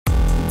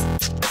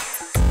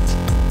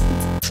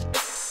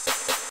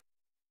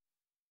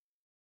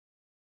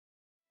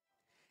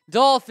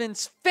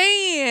Dolphins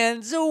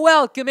fans,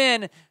 welcome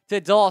in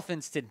to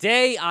Dolphins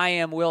Today. I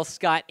am Will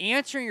Scott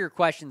answering your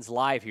questions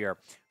live here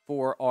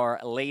for our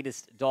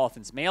latest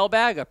Dolphins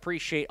mailbag.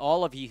 Appreciate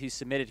all of you who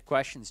submitted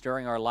questions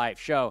during our live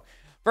show.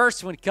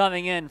 First one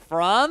coming in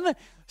from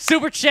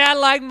Super Chat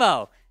like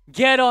Mo.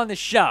 Get on the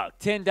show.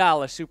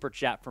 $10 Super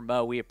Chat from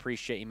Mo. We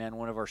appreciate you, man.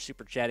 One of our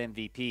Super Chat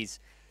MVPs.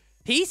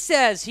 He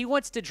says he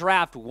wants to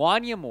draft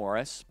Wanya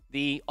Morris,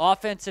 the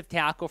offensive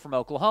tackle from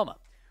Oklahoma.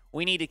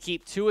 We need to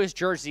keep Tua's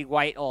jersey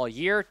white all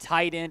year.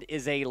 Tight end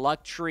is a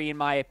luxury, in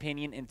my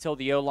opinion, until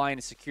the O-line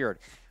is secured.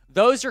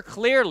 Those are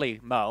clearly,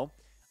 Mo,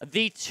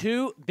 the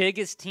two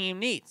biggest team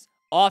needs,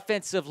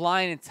 offensive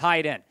line and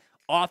tight end.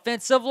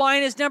 Offensive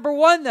line is number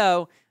one,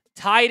 though.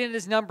 Tight end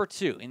is number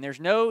two, and it's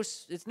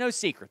no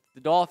secret. The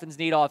Dolphins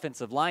need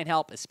offensive line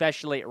help,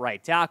 especially at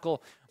right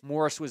tackle.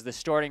 Morris was the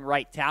starting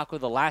right tackle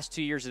the last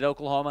 2 years at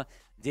Oklahoma.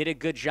 Did a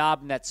good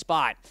job in that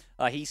spot.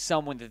 He's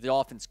someone that the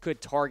Dolphins could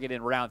target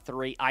in round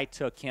 3. I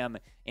took him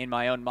in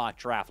my own mock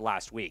draft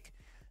last week.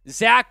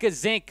 Erik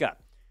Ezukanma,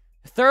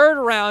 third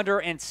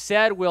rounder, and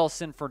Ced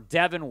Wilson for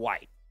Devin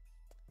White.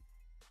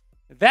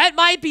 That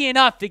might be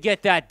enough to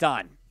get that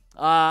done.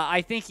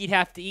 I think he'd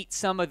have to eat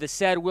some of the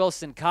Ced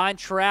Wilson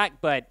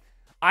contract, but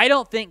I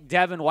don't think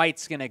Devin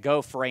White's going to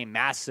go for a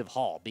massive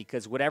haul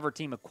because whatever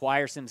team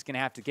acquires him is going to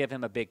have to give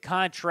him a big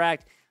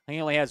contract. He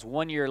only has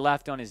 1 year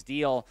left on his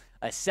deal.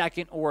 A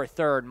second or a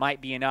third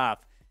might be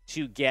enough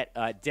to get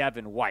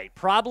Devin White.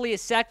 Probably a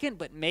second,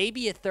 but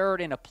maybe a third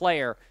and a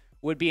player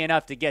would be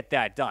enough to get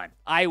that done.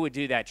 I would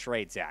do that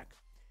trade, Zach.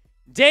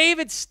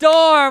 David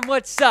Storm,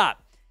 what's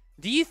up?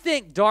 Do you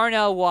think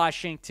Darnell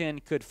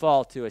Washington could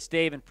fall to us?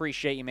 David,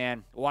 appreciate you,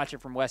 man. Watching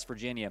from West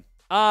Virginia.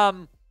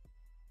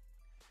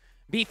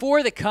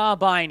 Before the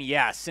Combine,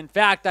 yes. In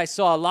fact, I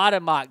saw a lot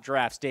of mock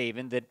drafts,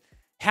 David, that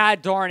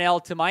had Darnell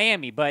to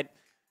Miami, but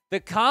the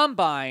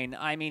Combine,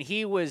 I mean,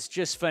 he was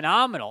just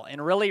phenomenal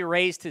and really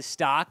raised his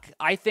stock.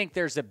 I think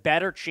there's a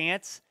better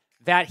chance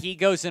that he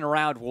goes in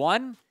round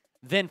 1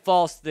 than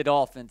falls to the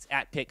Dolphins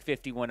at pick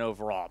 51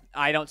 overall.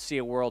 I don't see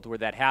a world where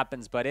that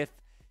happens, but if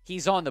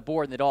he's on the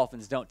board and the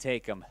Dolphins don't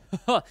take him,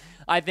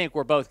 I think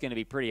we're both going to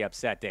be pretty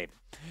upset, Dave.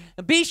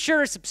 Be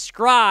sure to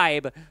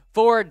subscribe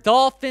for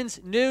Dolphins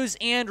news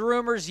and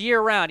rumors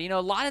year-round. You know,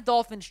 a lot of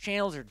Dolphins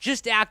channels are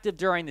just active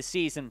during the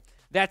season.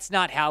 That's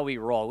not how we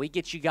roll. We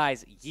get you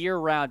guys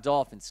year-round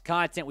Dolphins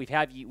content. We've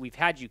had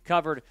you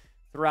covered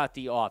throughout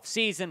the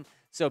offseason,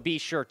 so be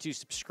sure to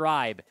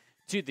subscribe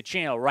to the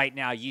channel right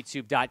now,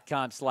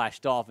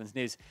 youtube.com/Dolphins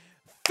News.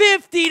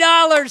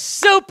 $50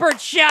 super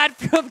chat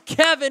from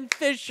Kevin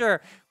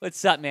Fisher.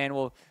 What's up, man?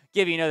 We'll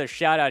give you another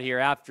shout-out here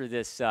after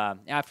this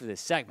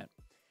segment.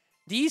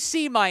 Do you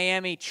see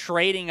Miami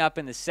trading up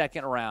in the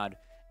second round?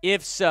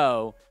 If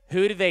so,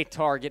 who do they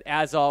target?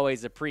 As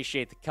always,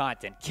 appreciate the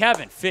content.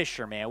 Kevin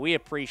Fisher, man, we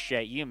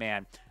appreciate you,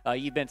 man.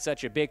 You've been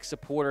such a big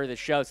supporter of the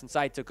show since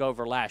I took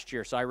over last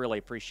year, so I really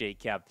appreciate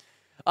Kev.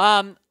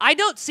 I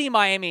don't see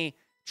Miami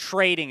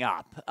trading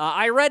up.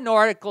 I read an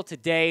article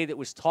today that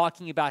was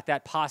talking about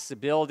that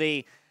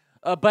possibility,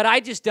 but I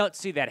just don't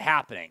see that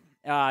happening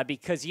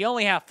because you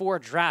only have 4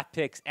 draft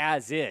picks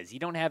as is. You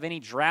don't have any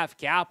draft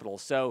capital,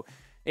 so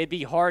it'd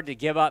be hard to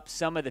give up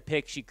some of the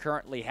picks you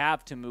currently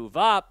have to move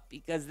up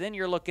because then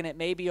you're looking at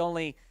maybe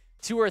only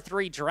 2 or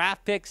 3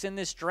 draft picks in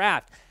this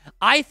draft.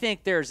 I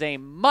think there's a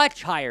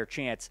much higher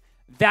chance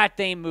that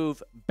they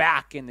move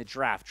back in the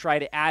draft, try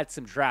to add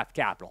some draft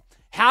capital.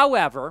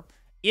 However,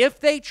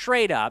 if they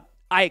trade up,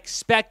 I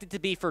expect it to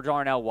be for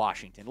Darnell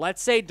Washington.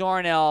 Let's say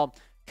Darnell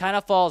kind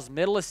of falls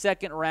middle of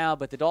second round,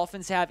 but the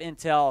Dolphins have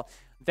intel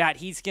that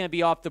he's going to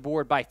be off the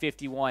board by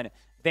 51.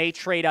 They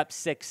trade up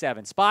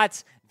 6-7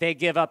 spots. They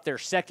give up their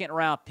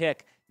second-round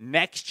pick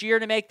next year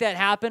to make that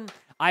happen.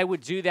 I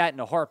would do that in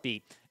a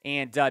heartbeat,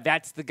 and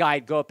that's the guy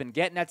I'd go up and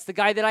get, and that's the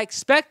guy that I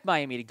expect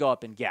Miami to go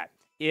up and get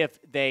if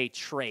they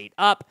trade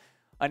up.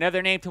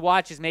 Another name to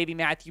watch is maybe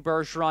Matthew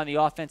Bergeron, the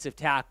offensive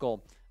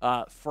tackle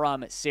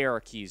from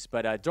Syracuse.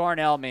 But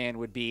Darnell, man,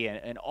 would be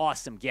an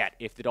awesome get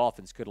if the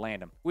Dolphins could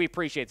land him. We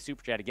appreciate the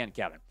super chat again,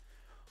 Kevin.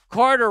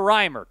 Carter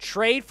Reimer,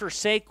 trade for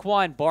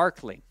Saquon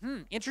Barkley.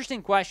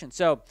 Interesting question.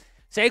 So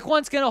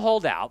Saquon's going to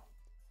hold out.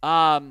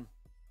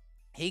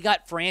 He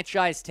got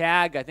franchise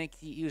tag. I think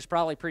he was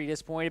probably pretty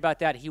disappointed about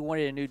that. He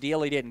wanted a new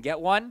deal. He didn't get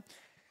one.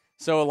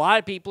 So a lot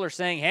of people are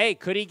saying, hey,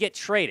 could he get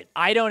traded?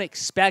 I don't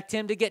expect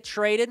him to get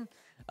traded.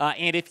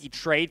 And if you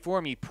trade for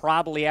him, you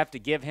probably have to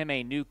give him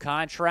a new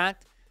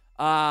contract.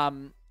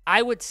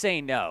 I would say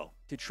no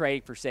to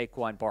trade for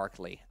Saquon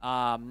Barkley.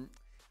 I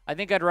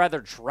think I'd rather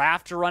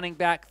draft a running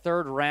back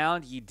 3rd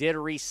round. You did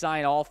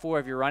re-sign all 4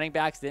 of your running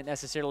backs. Didn't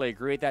necessarily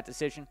agree with that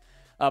decision.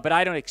 But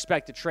I don't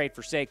expect to trade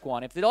for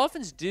Saquon. If the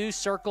Dolphins do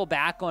circle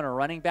back on a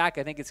running back,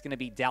 I think it's going to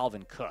be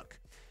Dalvin Cook.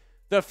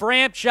 The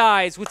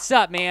franchise, what's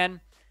up,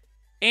 man?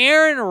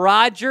 Aaron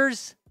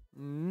Rodgers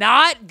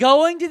not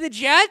going to the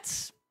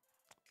Jets?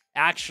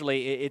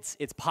 Actually,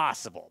 it's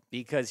possible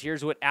because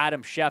here's what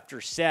Adam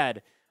Schefter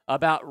said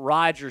about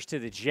Rodgers to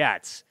the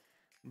Jets.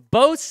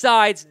 Both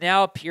sides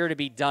now appear to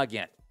be dug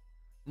in.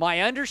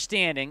 my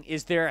understanding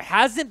is there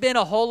hasn't been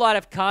a whole lot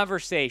of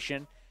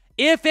conversation,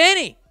 if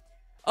any,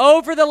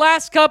 over the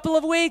last couple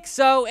of weeks.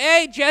 So,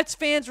 hey, Jets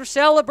fans were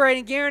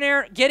celebrating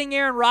getting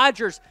Aaron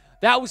Rodgers.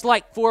 That was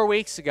like 4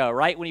 weeks ago,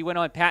 right, when he went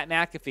on Pat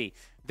McAfee.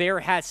 There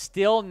has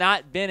still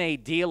not been a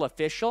deal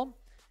official.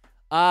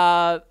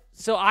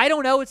 So I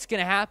don't know what's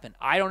going to happen.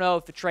 I don't know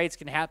if the trade's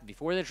going to happen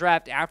before the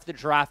draft, after the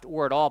draft,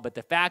 or at all. But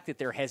the fact that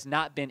there has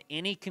not been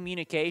any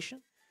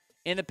communication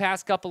in the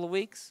past couple of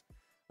weeks,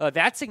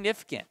 that's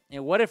significant.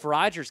 And what if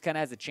Rodgers kind of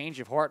has a change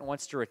of heart and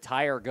wants to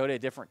retire or go to a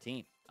different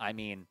team? I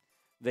mean,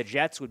 the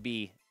Jets would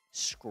be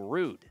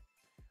screwed.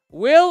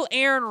 Will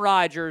Aaron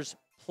Rodgers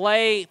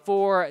play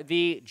for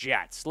the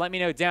Jets? Let me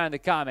know down in the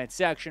comment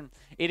section.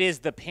 It is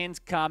the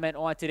pinned comment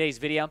on today's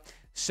video.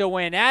 So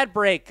when ad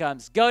break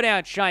comes, go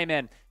down, chime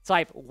in.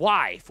 Type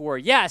Y for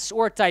yes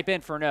or type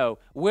in for no.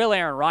 Will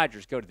Aaron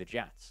Rodgers go to the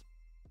Jets?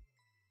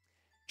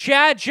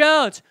 Chad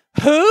Jones.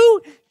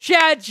 Who?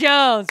 Chad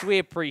Jones. We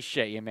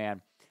appreciate you,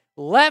 man.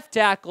 Left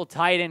tackle,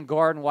 tight end,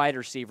 guard, and wide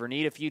receiver.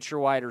 Need a future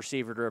wide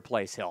receiver to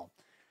replace Hill.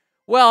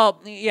 Well,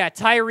 yeah,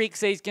 Tyreek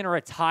says he's going to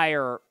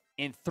retire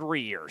in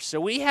 3 years. So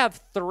we have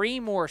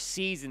 3 more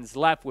seasons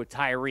left with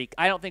Tyreek.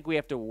 I don't think we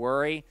have to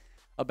worry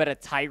about a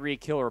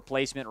Tyreek Hill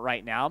replacement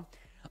right now.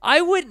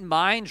 I wouldn't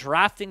mind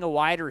drafting a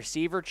wide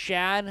receiver,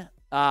 Chad,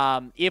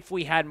 if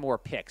we had more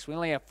picks. We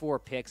only have 4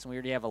 picks, and we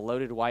already have a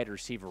loaded wide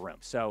receiver room.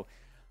 So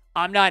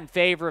I'm not in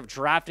favor of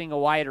drafting a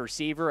wide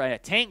receiver.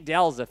 Tank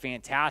Dell's a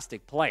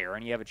fantastic player,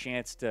 and you have a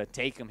chance to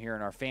take him here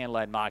in our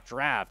fan-led mock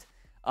draft.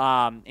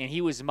 And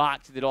he was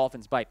mocked to the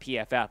Dolphins by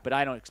PFF, but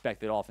I don't expect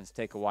the Dolphins to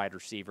take a wide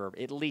receiver,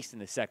 at least in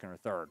the second or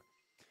third.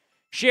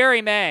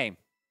 Sherry May.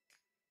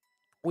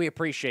 We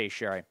appreciate you,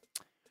 Sherry.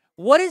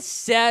 What is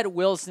Ced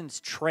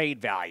Wilson's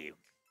trade value?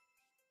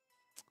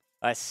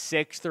 A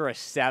 6th or a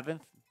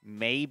 7th,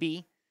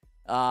 maybe.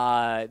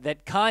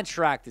 That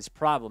contract is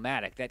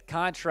problematic. That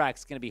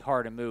contract's going to be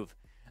hard to move.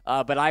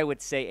 But I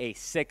would say a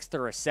 6th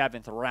or a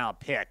 7th round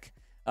pick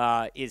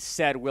is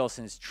Ced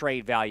Wilson's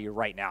trade value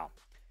right now.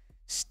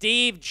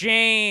 Steve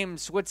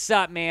James, what's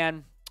up,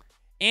 man?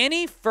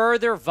 Any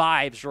further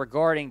vibes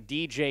regarding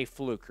DJ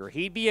Fluker?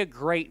 He'd be a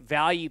great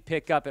value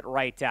pickup at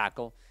right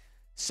tackle.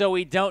 So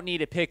we don't need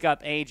to pick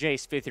up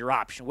AJ's 5th-year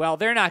option. Well,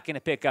 they're not going to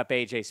pick up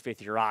AJ's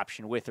 5th-year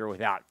option with or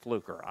without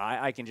Fluker.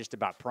 I can just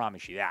about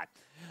promise you that.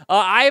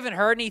 I haven't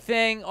heard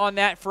anything on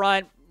that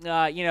front. When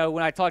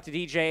I talked to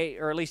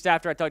DJ, or at least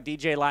after I talked to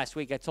DJ last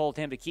week, I told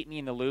him to keep me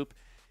in the loop.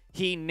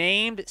 He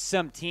named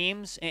some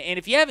teams. And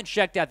if you haven't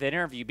checked out that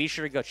interview, be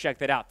sure to go check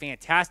that out.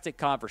 Fantastic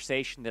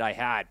conversation that I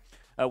had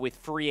with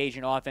free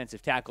agent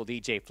offensive tackle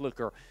DJ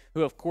Fluker,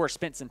 who, of course,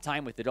 spent some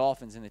time with the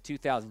Dolphins in the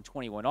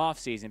 2021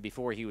 offseason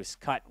before he was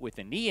cut with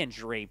a knee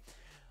injury.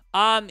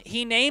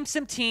 He named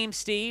some teams,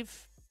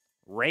 Steve.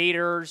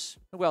 Raiders.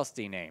 Who else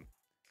did he name?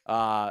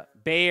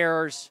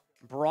 Bears,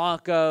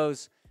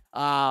 Broncos.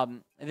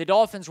 The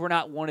Dolphins were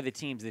not one of the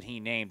teams that he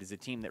named as a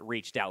team that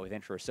reached out with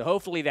interest. So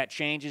hopefully that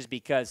changes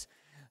because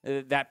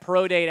that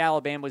pro day at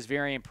Alabama was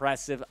very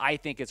impressive. I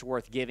think it's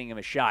worth giving him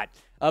a shot.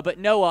 But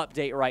no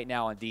update right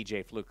now on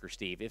DJ Fluker,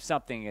 Steve. If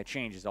something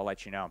changes, I'll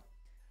let you know.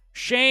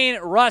 Shane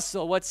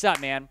Russell, what's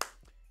up, man?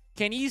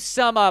 Can you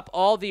sum up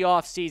all the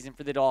offseason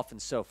for the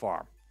Dolphins so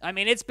far? I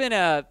mean, it's been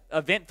a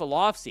eventful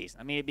offseason.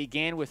 I mean, it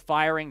began with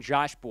firing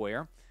Josh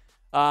Boyer.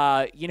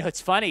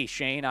 It's funny,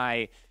 Shane.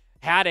 I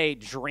had a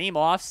dream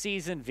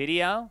offseason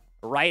video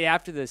right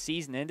after the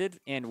season ended,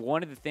 and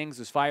one of the things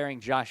was firing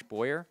Josh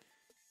Boyer.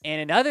 And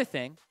another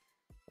thing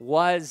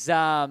was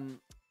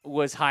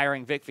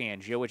hiring Vic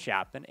Fangio, which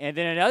happened. And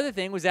then another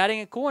thing was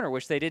adding a corner,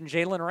 which they did in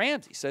Jalen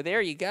Ramsey. So there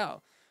you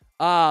go.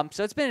 So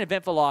it's been an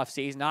eventful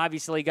offseason.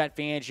 Obviously, you got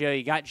Fangio,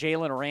 you got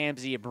Jalen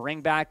Ramsey, you bring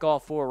back all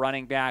 4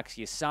 running backs,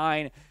 you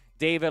sign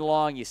David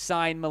Long, you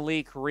sign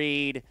Malik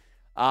Reed,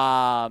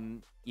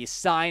 you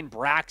sign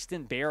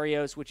Braxton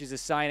Berrios, which is a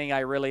signing I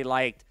really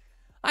liked.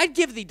 I'd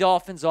give the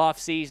Dolphins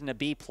offseason a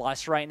B+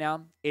 right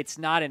now. It's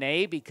not an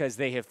A because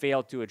they have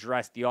failed to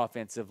address the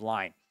offensive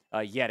line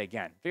yet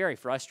again. Very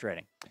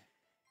frustrating.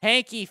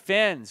 Hanky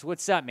Fins,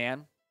 what's up,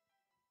 man?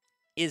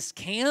 Is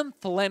Cam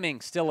Fleming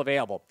still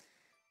available?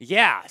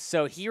 Yeah,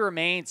 so he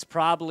remains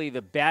probably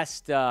the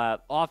best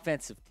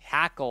offensive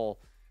tackle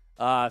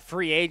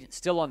free agent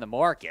still on the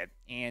market.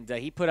 And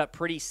he put up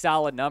pretty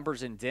solid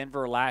numbers in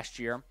Denver last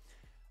year.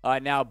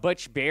 Now,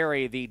 Butch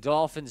Barry, the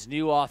Dolphins'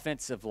 new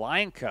offensive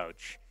line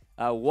coach,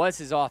 was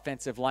his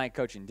offensive line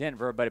coach in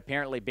Denver, but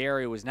apparently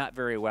Barry was not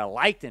very well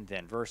liked in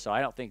Denver, so I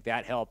don't think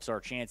that helps our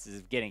chances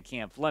of getting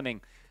Cam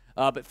Fleming.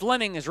 But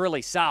Fleming is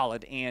really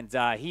solid,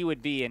 and he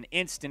would be an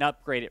instant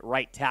upgrade at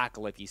right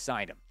tackle if you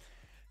signed him.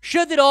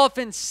 Should the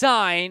Dolphins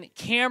sign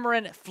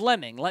Cameron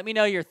Fleming? Let me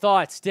know your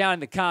thoughts down in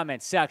the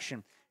comments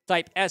section.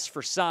 Type S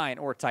for sign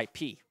or type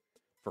P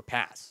for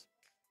pass.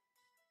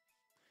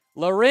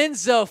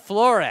 Lorenzo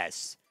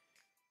Flores.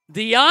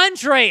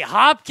 DeAndre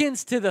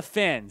Hopkins to the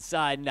Fins.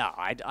 No,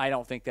 I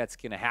don't think that's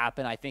going to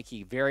happen. I think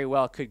he very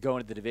well could go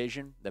into the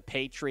division. The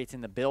Patriots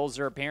and the Bills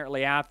are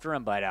apparently after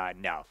him, but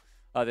no.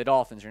 The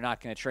Dolphins are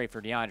not going to trade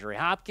for DeAndre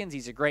Hopkins.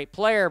 He's a great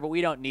player, but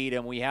we don't need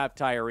him. We have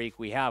Tyreek.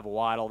 We have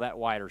Waddle. That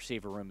wide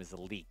receiver room is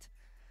elite.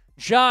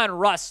 John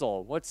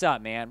Russell, what's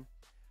up, man?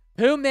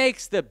 Who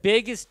makes the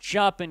biggest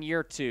jump in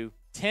year 2,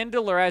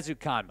 Tindall or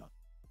Ezukanma?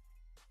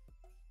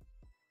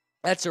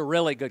 That's a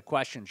really good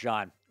question,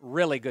 John.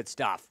 Really good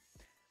stuff.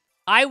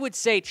 I would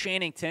say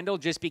Channing Tindall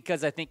just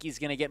because I think he's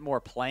going to get more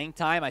playing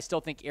time. I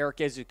still think Erik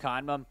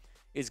Ezukanma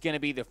is going to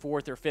be the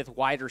 4th or 5th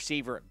wide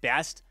receiver at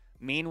best.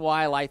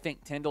 Meanwhile, I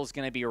think Tindall's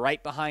going to be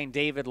right behind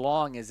David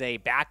Long as a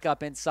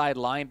backup inside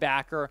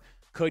linebacker,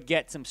 could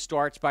get some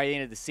starts by the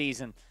end of the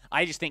season.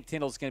 I just think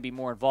Tindall's going to be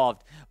more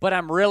involved. But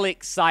I'm really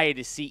excited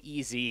to see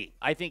Eazy.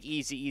 I think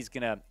Eazy's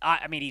going to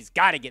he's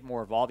got to get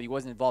more involved. He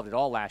wasn't involved at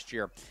all last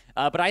year.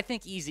 But I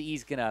think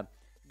Eazy's going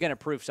to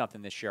prove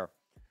something this year.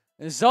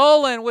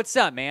 Zolan, what's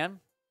up,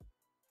 man?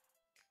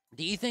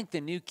 Do you think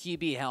the new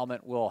QB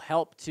helmet will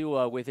help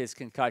Tua with his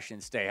concussion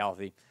stay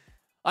healthy?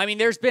 I mean,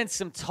 there's been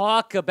some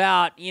talk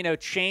about,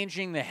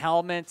 changing the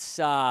helmets,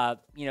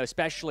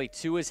 especially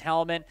Tua's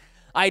helmet.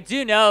 I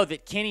do know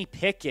that Kenny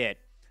Pickett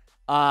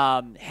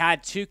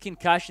had 2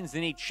 concussions,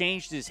 then he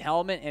changed his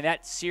helmet, and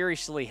that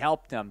seriously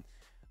helped him.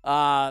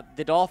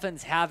 The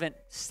Dolphins haven't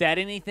said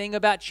anything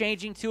about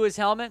changing Tua's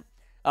helmet,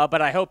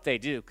 but I hope they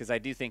do because I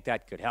do think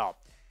that could help.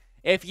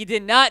 If you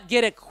did not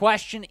get a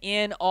question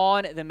in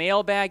on the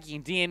mailbag,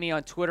 you can DM me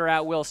on Twitter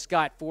at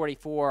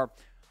WillScott44.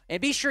 And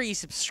be sure you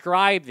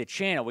subscribe to the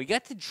channel. We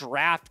got the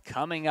draft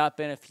coming up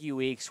in a few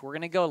weeks. We're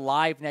going to go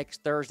live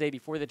next Thursday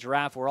before the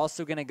draft. We're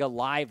also going to go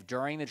live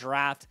during the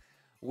draft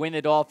when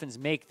the Dolphins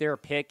make their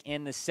pick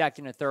in the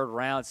 2nd or 3rd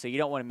round, so you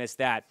don't want to miss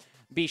that.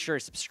 Be sure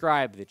to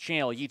subscribe to the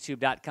channel,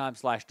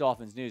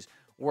 youtube.com/Dolphins News.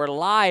 We're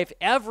live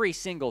every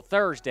single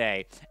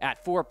Thursday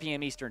at 4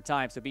 p.m. Eastern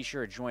Time, so be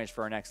sure to join us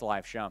for our next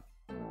live show.